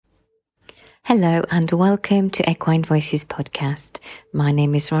Hello and welcome to Equine Voices podcast. My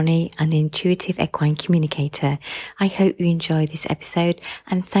name is Ronnie, an intuitive equine communicator. I hope you enjoy this episode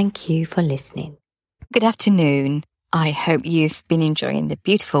and thank you for listening. Good afternoon. I hope you've been enjoying the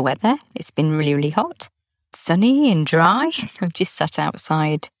beautiful weather. It's been really, really hot, sunny and dry. I've just sat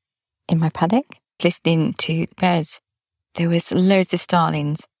outside in my paddock listening to the birds. There was loads of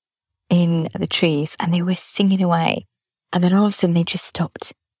starlings in the trees and they were singing away. And then all of a sudden they just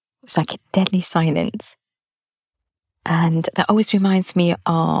stopped. It was like a deadly silence. And that always reminds me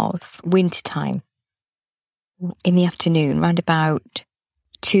of winter time. In the afternoon, round about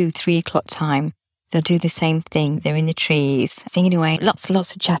 2-3 o'clock time, they'll do the same thing. They're in the trees, singing away, lots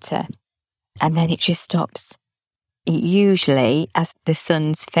of chatter. And then it just stops. Usually, as the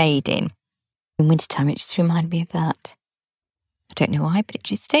sun's fading, in wintertime, it just reminded me of that. I don't know why, but it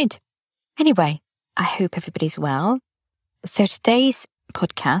just did. Anyway, I hope everybody's well. So today's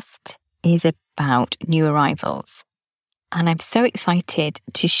podcast is about new arrivals. And I'm so excited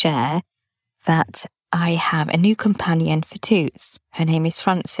to share that I have a new companion for Toots. Her name is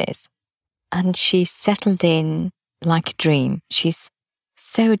Frances. And she's settled in like a dream. She's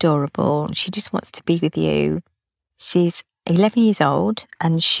so adorable. She just wants to be with you. She's 11 years old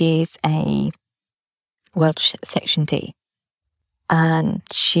and she's a Welsh Section D. And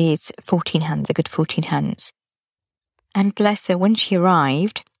she's 14 hands, a good 14 hands. And bless her, when she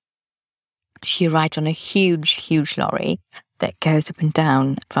arrived on a huge lorry that goes up and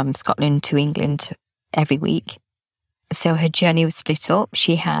down from Scotland to England every week. So her journey was split up.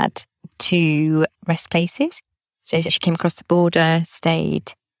 She had 2 rest places. So she came across the border,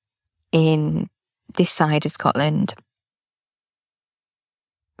 stayed in this side of Scotland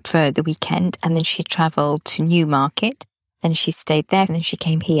for the weekend, and then she travelled to Newmarket. Then she stayed there, and then she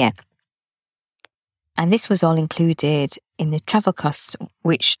came here. And this was all included in the travel costs,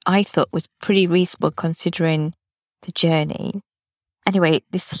 which I thought was pretty reasonable considering the journey. Anyway,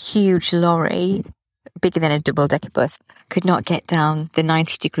 this huge lorry, bigger than a double-decker bus, could not get down the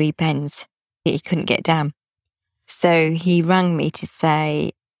 90-degree bends. He couldn't get down. So he rang me to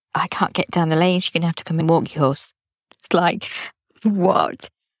say, I can't get down the lane. You're going to have to come and walk your horse. It's like, what?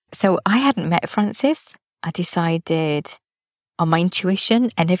 So I hadn't met Frances. I decided on my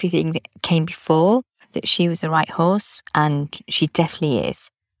intuition and everything that came before that she was the right horse, and she definitely is.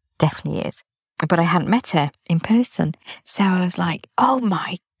 But I hadn't met her in person. So I was like, oh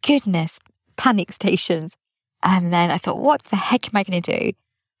my goodness, panic stations. And then I thought, what the heck am I going to do?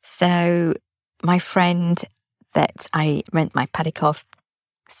 So my friend that I rent my paddock off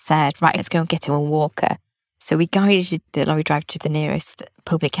said, right, let's go and get him a walker. So we guided the lorry driver to the nearest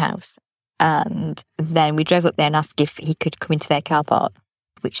public house. And then we drove up there and asked if he could come into their car park,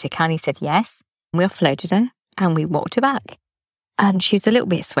 which they kindly said yes. We offloaded her and we walked her back. And she was a little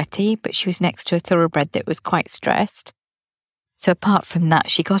bit sweaty, but she was next to a thoroughbred that was quite stressed. So apart from that,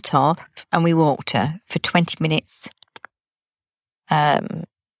 she got off and we walked her for 20 minutes. About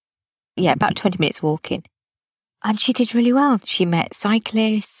 20 minutes walking. And she did really well. She met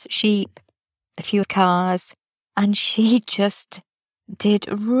cyclists, sheep, a few cars, and she just did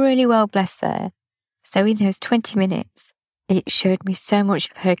really well, bless her. So in those 20 minutes, it showed me so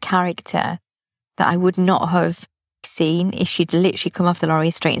much of her character that I would not have seen if she'd literally come off the lorry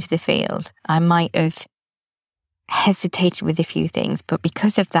straight into the field. I might have hesitated with a few things, but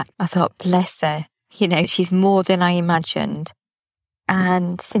because of that, I thought, bless her, she's more than I imagined.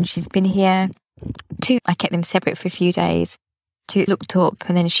 And since she's been here, I kept them separate for a few days. Toots looked up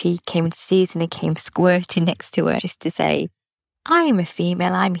and then she came into season and came squirting next to her just to say, I'm a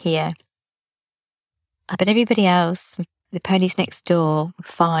female, I'm here. But everybody else, the ponies next door, were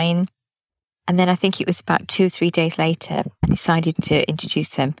fine. And then I think it was about 2-3 days later, I decided to introduce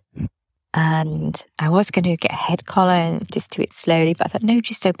them. And I was going to get a head collar and just do it slowly, but I thought, no,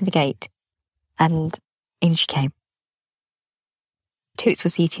 just open the gate. And in she came. Toots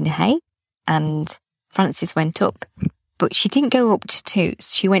was eating hay and Frances went up. But she didn't go up to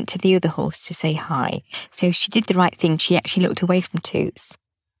Toots. She went to the other horse to say hi. So she did the right thing. She actually looked away from Toots.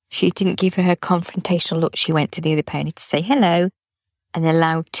 She didn't give her confrontational look. She went to the other pony to say hello and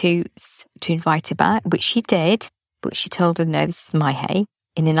allowed Toots to invite her back, which she did. But she told her, no, this is my hay,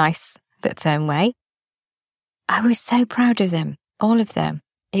 in a nice but firm way. I was so proud of them, all of them.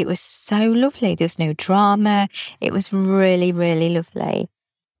 It was so lovely. There was no drama. It was really, really lovely.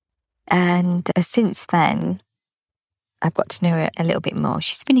 And since then, I've got to know her a little bit more.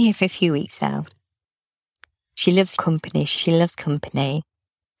 She's been here for a few weeks now. She loves company.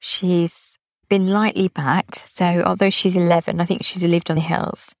 She's been lightly backed. So although she's 11, I think she's lived on the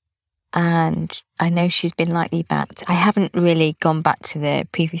hills. And I know she's been lightly backed. I haven't really gone back to the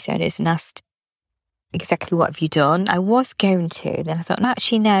previous owners and asked exactly what have you done. I was going to, then I thought, no,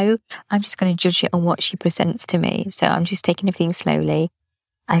 actually, no, I'm just going to judge it on what she presents to me. So I'm just taking everything slowly.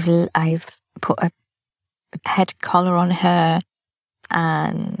 I've put a head collar on her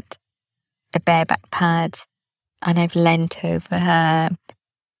and a bareback pad, and I've leant over her.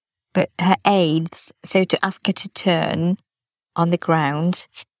 But her aids, so to ask her to turn on the ground,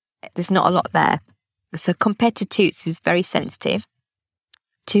 there's not a lot there. So compared to Toots, who's very sensitive,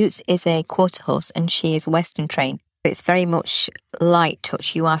 Toots is a quarter horse and she is Western trained. It's very much light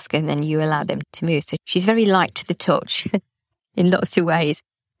touch. You ask her and then you allow them to move. So she's very light to the touch in lots of ways.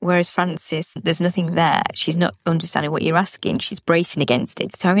 Whereas Frances, there's nothing there. She's not understanding what you're asking. She's bracing against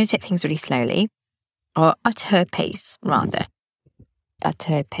it. So I'm going to take things really slowly, or at her pace, rather. At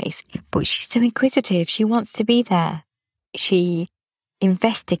her pace. But she's so inquisitive. She wants to be there. She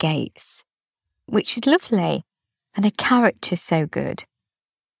investigates, which is lovely. And her character's so good.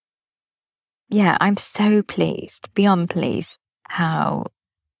 Yeah, I'm so pleased, beyond pleased, how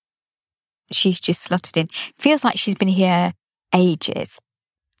she's just slotted in. Feels like she's been here ages.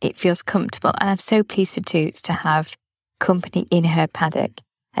 It feels comfortable. And I'm so pleased for Toots to have company in her paddock.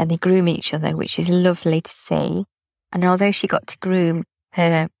 And they groom each other, which is lovely to see. And although she got to groom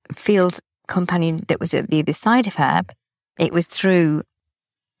her field companion that was at the other side of her, it was through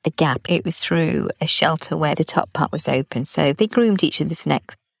a gap. It was through a shelter where the top part was open. So they groomed each other's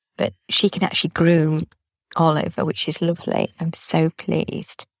necks, but she can actually groom all over, which is lovely. I'm so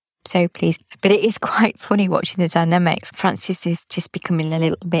pleased. So pleased. But it is quite funny watching the dynamics. Frances is just becoming a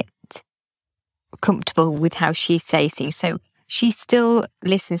little bit comfortable with how she says things. So she still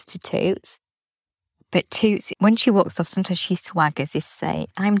listens to Toots. But Toots, when she walks off, sometimes she swaggers if say,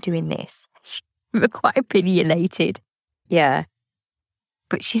 I'm doing this. She's quite opinionated. Yeah.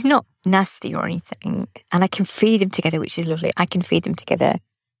 But she's not nasty or anything. And I can feed them together, which is lovely. I can feed them together.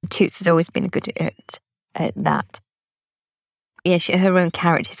 Toots has always been good at that. Yeah, her own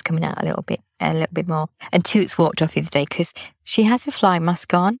character is coming out a little bit more. And Toots walked off the other day because she has a fly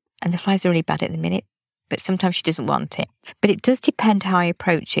mask on and the flies are really bad at the minute. But sometimes she doesn't want it. But it does depend how I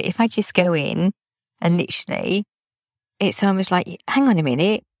approach it. If I just go in, and literally, it's almost like, hang on a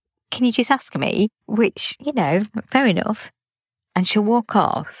minute, can you just ask me? Which, fair enough. And she'll walk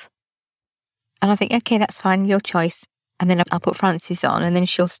off. And I think, okay, that's fine, your choice. And then I'll put Frances on, and then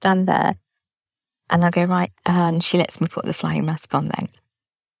she'll stand there. And I'll go, right, and she lets me put the flying mask on then.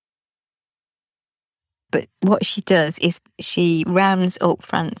 But what she does is she rounds up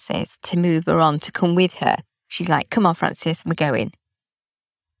Frances to move her on, to come with her. She's like, come on, Frances, we're going.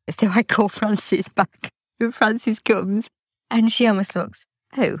 So I call Frances back, and Frances comes, and she almost looks,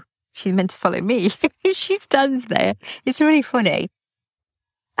 oh, she's meant to follow me. She stands there. It's really funny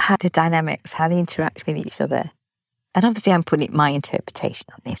how the dynamics, how they interact with each other. And obviously I'm putting my interpretation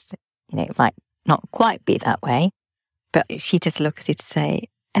on this. It might not quite be that way, but she just looks as if to say,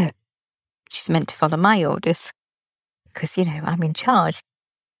 oh, she's meant to follow my orders because, I'm in charge.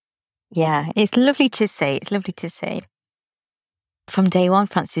 Yeah, it's lovely to see. It's lovely to see. From day one,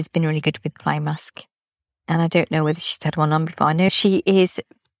 Frances has been really good with fly mask. And I don't know whether she's had one on before. I know she is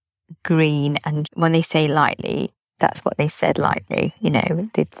green, and when they say lightly, that's what they said, lightly.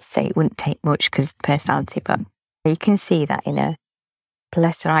 They'd say it wouldn't take much because of personality, but you can see that in her.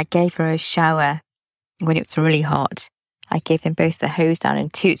 Bless her, I gave her a shower when it was really hot. I gave them both the hose down,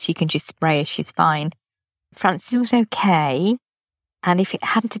 and Toots, you can just spray her, she's fine. Frances was okay, and if it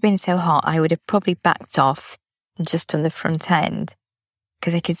hadn't been so hot, I would have probably backed off just on the front end,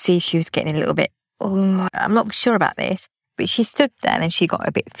 because I could see she was getting a little bit, I'm not sure about this. But she stood there and she got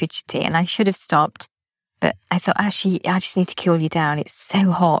a bit fidgety, and I should have stopped. But I thought, actually, I just need to cool you down. It's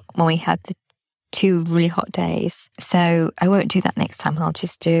so hot when we had the 2 really hot days. So I won't do that next time. I'll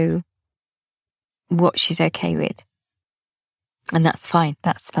just do what she's okay with. And that's fine.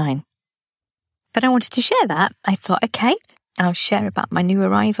 That's fine. But I wanted to share that. I thought, okay, I'll share about my new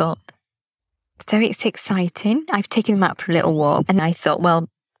arrival. So it's exciting. I've taken them out for a little walk, and I thought, well,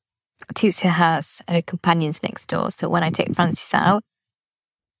 Toots has her companions next door, so when I take Frances out,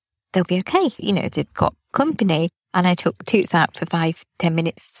 they'll be okay. They've got company. And I took Toots out for 5-10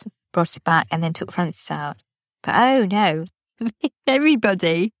 minutes, brought it back, and then took Frances out. But oh no,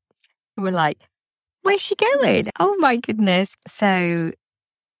 everybody were like, where's she going? Oh my goodness. So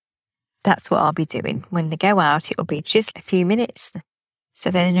that's what I'll be doing. When they go out, it'll be just a few minutes.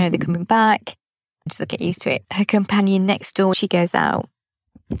 So they know they're coming back. Just they'll get used to it. Her companion next door, she goes out.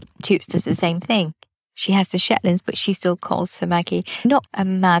 Toots does the same thing. She has the Shetlands, but she still calls for Maggie. Not a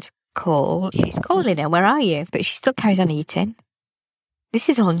mad call. She's calling her, where are you? But she still carries on eating. This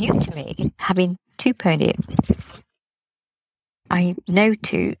is all new to me, having 2 ponies. I know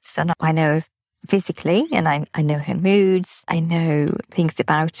Toots, and I know of physically, and I know her moods. I know things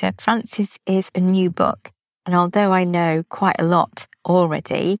about her. Frances is a new book. And although I know quite a lot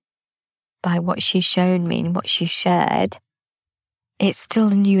already by what she's shown me and what she's shared, it's still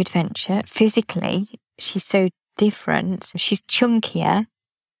a new adventure. Physically, she's so different. She's chunkier.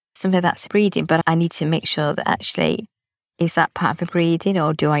 Some of that's breeding, but I need to make sure that actually, is that part of the breeding,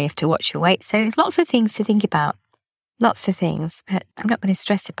 or do I have to watch her weight? So there's lots of things to think about. Lots of things, but I'm not going to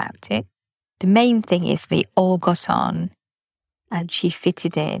stress about it. The main thing is they all got on and she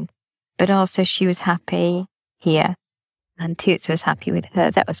fitted in, but also she was happy here and Toots was happy with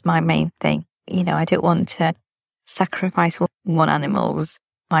her. That was my main thing. You know, I don't want to sacrifice one animal's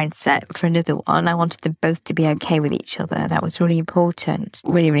mindset for another one. I wanted them both to be okay with each other. That was really important,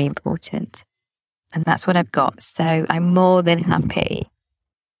 really, really important. And that's what I've got. So I'm more than happy.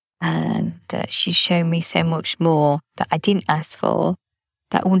 And she's shown me so much more that I didn't ask for,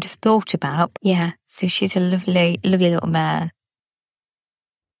 that I wouldn't have thought about. Yeah, so she's a lovely, lovely little mare.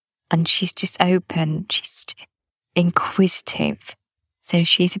 And she's just open. She's inquisitive. So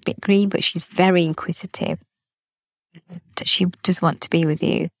she's a bit green, but she's very inquisitive. She does want to be with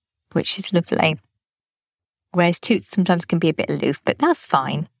you, which is lovely. Whereas Toots sometimes can be a bit aloof, but that's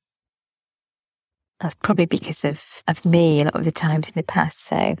fine. That's probably because of me a lot of the times in the past.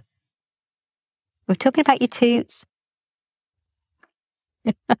 So we're talking about your Toots.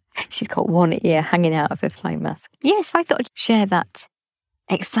 She's got one ear hanging out of her flying mask. Yes, I thought I'd share that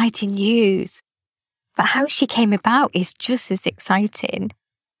exciting news. But how she came about is just as exciting.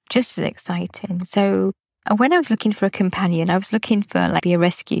 Just as exciting. So when I was looking for a companion, I was looking for like a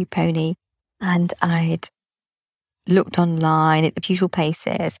rescue pony, and I'd looked online at the usual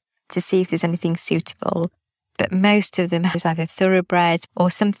places to see if there's anything suitable. But most of them was either thoroughbred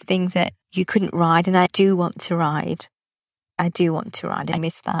or something that you couldn't ride, and I do want to ride. I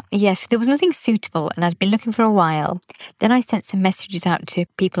miss that. Yes, there was nothing suitable, and I'd been looking for a while. Then I sent some messages out to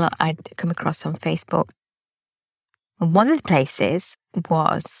people I'd come across on Facebook. And one of the places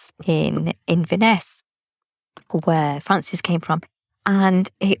was in Inverness, where Frances came from. And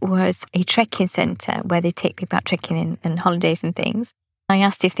it was a trekking centre where they take people out trekking and holidays and things. I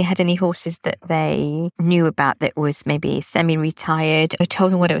asked if they had any horses that they knew about that was maybe semi-retired. I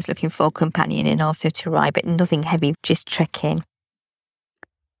told them what I was looking for, companion and also to ride, but nothing heavy, just trekking.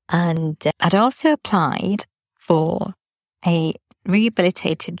 And I'd also applied for a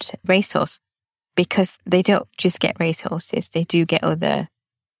rehabilitated racehorse, because they don't just get racehorses, they do get other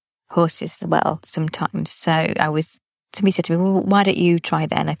horses as well sometimes. So somebody said to me, well, why don't you try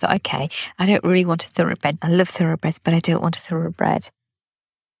that? And I thought, okay, I don't really want a thoroughbred. I love thoroughbreds, but I don't want a thoroughbred.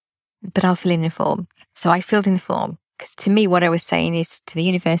 But I'll fill in the form. So I filled in the form, because to me, what I was saying is to the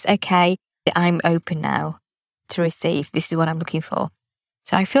universe, okay, I'm open now to receive. This is what I'm looking for.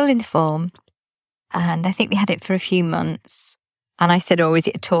 So I filled in the form, and I think they had it for a few months. And I said, oh, is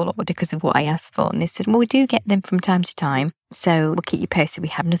it a tall order because of what I asked for? And they said, well, we do get them from time to time, so we'll keep you posted. We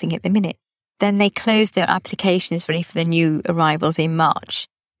have nothing at the minute. Then they closed their applications ready for the new arrivals in March,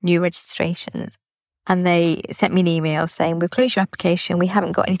 new registrations. And they sent me an email saying, we've closed your application. We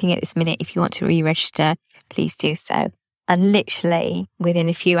haven't got anything at this minute. If you want to re-register, please do so. And literally within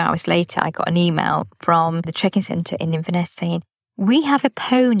a few hours later, I got an email from the trekking centre in Inverness saying, we have a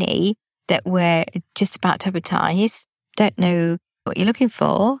pony that we're just about to advertise. Don't know what you're looking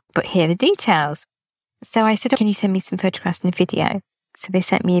for, but here are the details. So I said, can you send me some photographs and a video? So they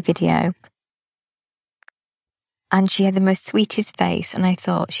sent me a video. And she had the most sweetest face. And I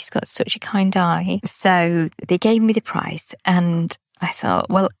thought, she's got such a kind eye. So they gave me the price. And I thought,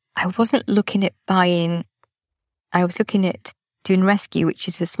 well, I wasn't looking at buying. I was looking at doing rescue, which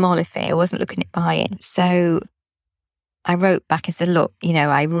is a smaller fee. I wasn't looking at buying. So I wrote back and said, look,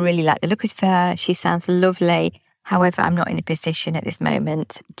 I really like the look of her. She sounds lovely. However, I'm not in a position at this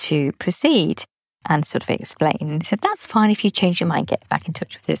moment to proceed, and sort of explain. And they said, that's fine. If you change your mind, get back in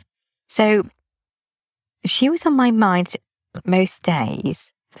touch with us. So she was on my mind most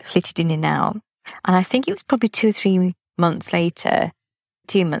days, flitted in and out. And I think it was probably 2 months later,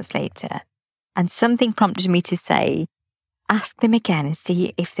 and something prompted me to say, ask them again and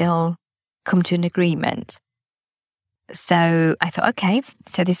see if they'll come to an agreement. So I thought, okay,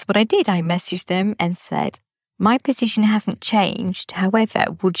 so this is what I did. I messaged them and said, my position hasn't changed. However,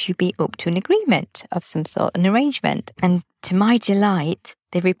 would you be up to an agreement of some sort, an arrangement? And to my delight,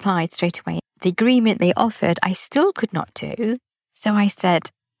 they replied straight away. The agreement they offered, I still could not do. So I said,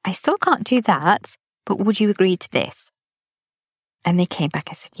 I still can't do that, but would you agree to this? And they came back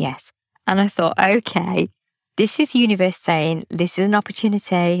and said, yes. And I thought, okay, this is universe saying, this is an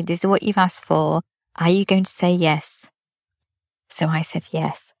opportunity. This is what you've asked for. Are you going to say yes? So I said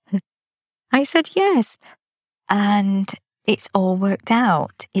yes. I said yes. And it's all worked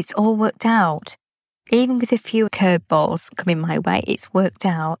out. It's all worked out. Even with a few curveballs coming my way, it's worked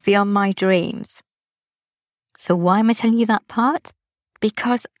out beyond my dreams. So why am I telling you that part?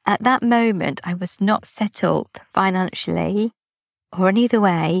 Because at that moment, I was not set up financially or any other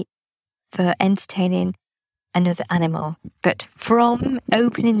way for entertaining another animal. But from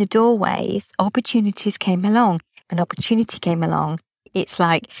opening the doorways, opportunities came along. An opportunity came along. It's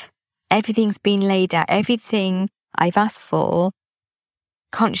like everything's been laid out. Everything I've asked for,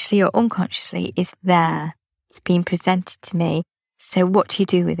 consciously or unconsciously, is there. It's been presented to me. So what do you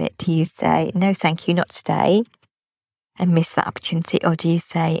do with it? Do you say, no, thank you, not today, and miss that opportunity? Or do you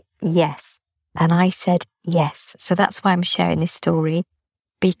say, yes? And I said, yes. So that's why I'm sharing this story,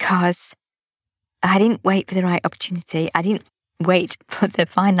 because I didn't wait for the right opportunity. I didn't wait for the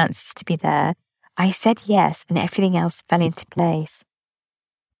finances to be there. I said yes, and everything else fell into place.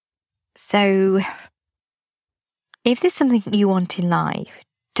 So if there's something you want in life,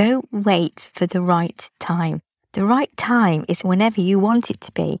 don't wait for the right time. The right time is whenever you want it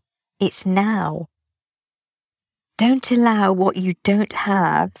to be. It's now. Don't allow what you don't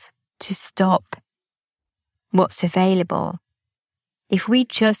have to stop what's available. If we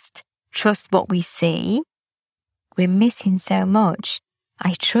just trust what we see, we're missing so much.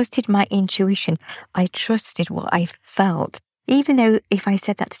 I trusted my intuition. I trusted what I felt. Even though if I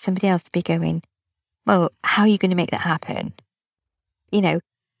said that to somebody else, they'd be going, well, how are you going to make that happen? You know,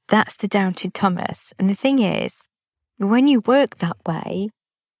 that's the doubted Thomas. And the thing is, when you work that way,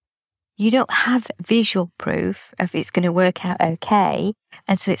 you don't have visual proof of it's going to work out okay.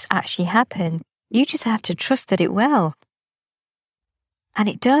 And so it's actually happened. You just have to trust that it will. And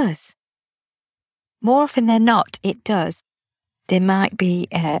it does. More often than not, it does. There might be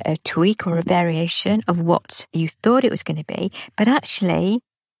a tweak or a variation of what you thought it was going to be, but actually,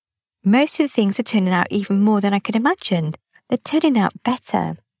 most of the things are turning out even more than I could imagine. They're turning out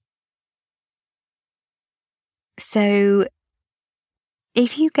better. So,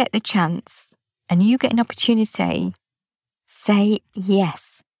 if you get the chance and you get an opportunity, say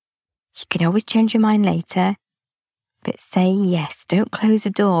yes. You can always change your mind later, but say yes. Don't close the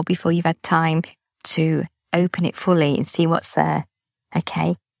door before you've had time to open it fully and see what's there,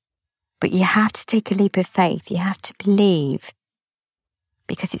 okay? But you have to take a leap of faith. You have to believe,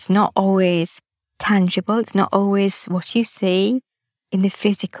 because it's not always tangible. It's not always what you see in the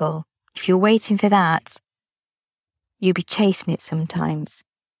physical. If you're waiting for that, you'll be chasing it sometimes.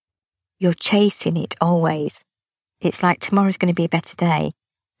 You're chasing it always. It's like tomorrow's going to be a better day.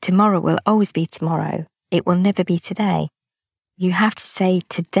 Tomorrow will always be tomorrow. It will never be today. You have to say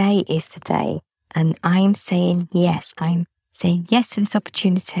today is the day. And I'm saying yes. I'm saying yes to this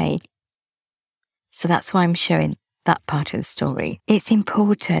opportunity. So that's why I'm showing that part of the story. It's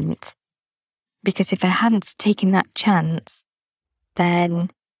important, because if I hadn't taken that chance,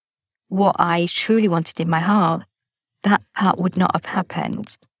 then what I truly wanted in my heart, that part would not have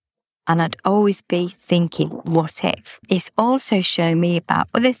happened. And I'd always be thinking, what if? It's also shown me about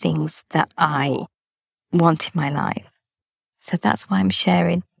other things that I want in my life. So that's why I'm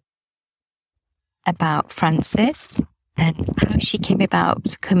sharing about Frances and how she came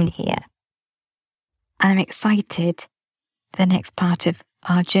about coming here. And I'm excited for the next part of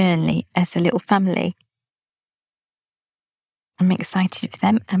our journey as a little family. I'm excited for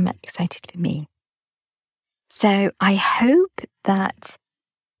them. I'm excited for me. So I hope that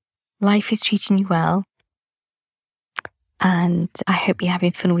life is treating you well. And I hope you're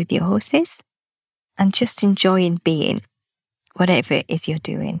having fun with your horses and just enjoying being whatever it is you're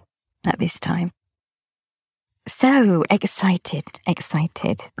doing at this time. So excited.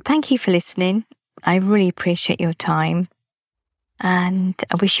 Thank you for listening. I really appreciate your time. And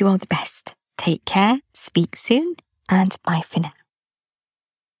I wish you all the best. Take care, speak soon, and bye for now.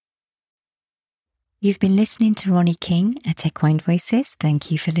 You've been listening to Ronnie King at Equine Voices. Thank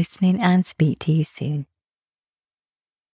you for listening, and speak to you soon.